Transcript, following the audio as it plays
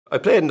I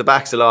played in the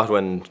backs a lot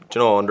when,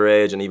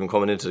 underage and even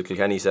coming into the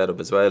Kilkenny setup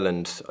as well.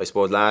 And I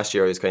suppose last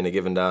year I was kind of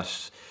given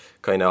that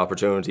kind of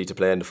opportunity to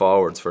play in the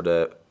forwards for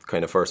the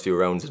kind of first few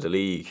rounds of the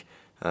league.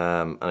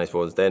 And I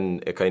suppose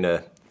then I kind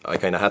of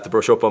had to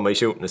brush up on my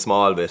shooting a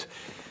small bit.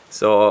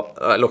 So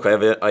look, I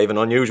have an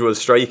unusual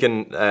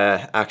striking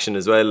action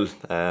as well.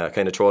 I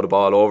kind of throw the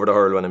ball over the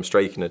hurl when I'm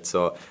striking it.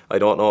 So I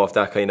don't know if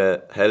that kind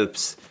of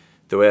helps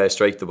the way I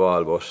strike the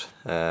ball. But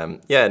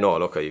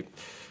look,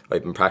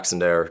 I've been practicing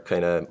there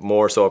kind of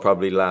more so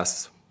probably the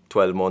last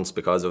 12 months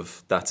because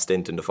of that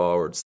stint in the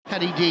forwards.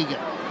 Paddy Deegan,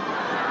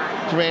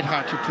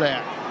 great-hearted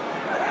player.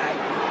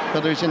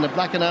 Whether he's in the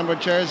black and amber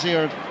jersey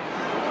or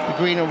the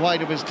green and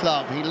white of his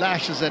club, he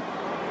lashes it,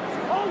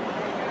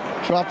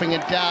 dropping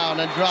it down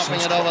and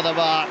dropping it over the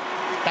bar.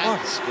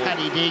 That's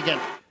Paddy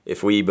Deegan.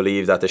 If we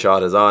believe that the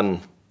shot is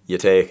on, you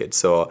take it.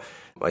 So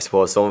I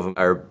suppose some of them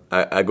are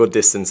a good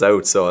distance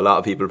out, so a lot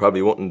of people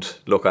probably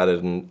wouldn't look at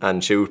it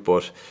and shoot,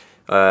 but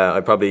I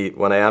probably,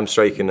 when I am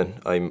striking,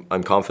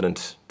 I'm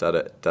confident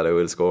that I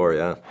will score,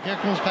 yeah. Here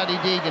comes Paddy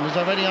Deegan, who's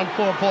already on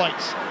 4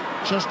 points.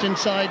 Just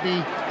inside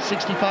the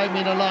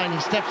 65-metre line, he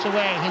steps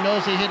away, he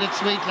knows he hit it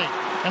sweetly,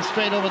 and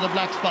straight over the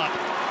black spot.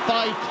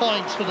 5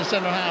 points for the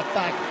centre-half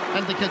back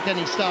and the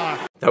Kilkenny star.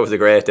 That was a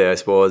great day, I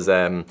suppose.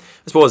 I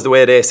suppose the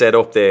way they set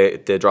up, they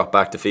dropped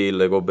back the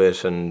field a good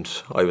bit, and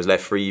I was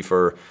left free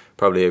for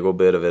probably a good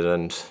bit of it,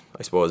 and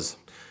I suppose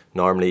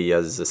normally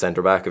as a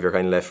centre-back, if you're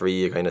kind of left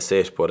free, you kind of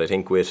sit, but I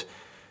think with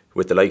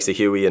the likes of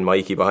Hughie and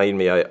Mikey behind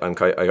me,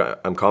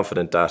 I'm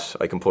confident that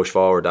I can push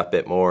forward that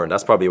bit more, and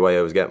that's probably why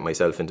I was getting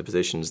myself into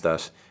positions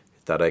that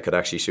I could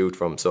actually shoot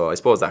from. So I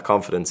suppose that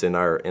confidence in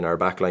our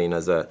back line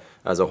as a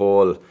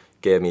whole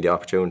gave me the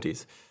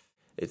opportunities.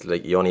 It's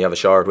like you only have a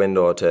short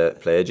window to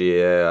play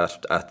GAA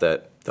at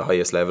the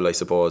highest level, I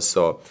suppose.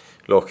 So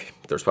look,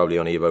 there's probably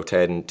only about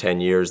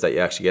 10 years that you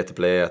actually get to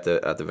play at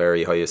the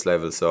very highest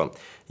level. So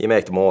you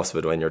make the most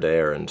of it when you're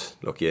there, and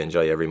look, you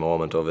enjoy every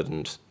moment of it,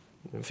 and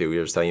in a few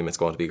years' time it's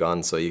going to be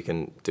gone, so you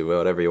can do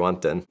whatever you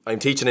want then. I'm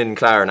teaching in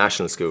Clara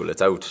National School.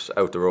 It's out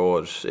the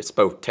road. It's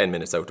about 10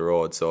 minutes out the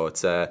road, so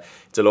it's a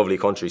lovely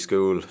country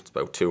school. It's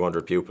about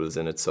 200 pupils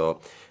in it.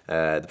 So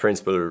the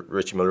principal,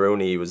 Richie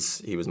Mulrooney, he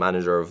was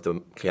manager of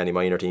the Kilkenny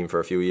minor team for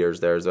a few years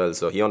there as well,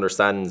 so he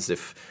understands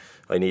if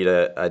I need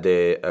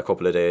a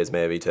couple of days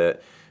maybe to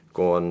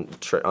go on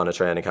a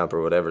training camp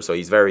or whatever. So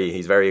he's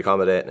very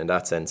accommodating in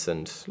that sense.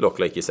 And look,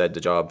 like you said,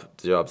 the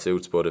job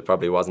suits, but it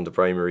probably wasn't the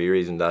primary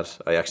reason that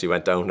I actually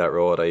went down that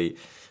road. I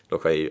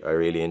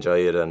really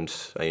enjoy it, and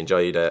I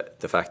enjoy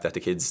the fact that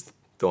the kids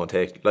don't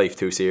take life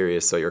too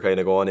serious. So you're kind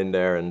of going in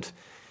there and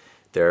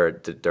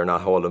they're not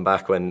holding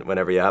back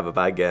whenever you have a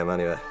bad game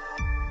anyway.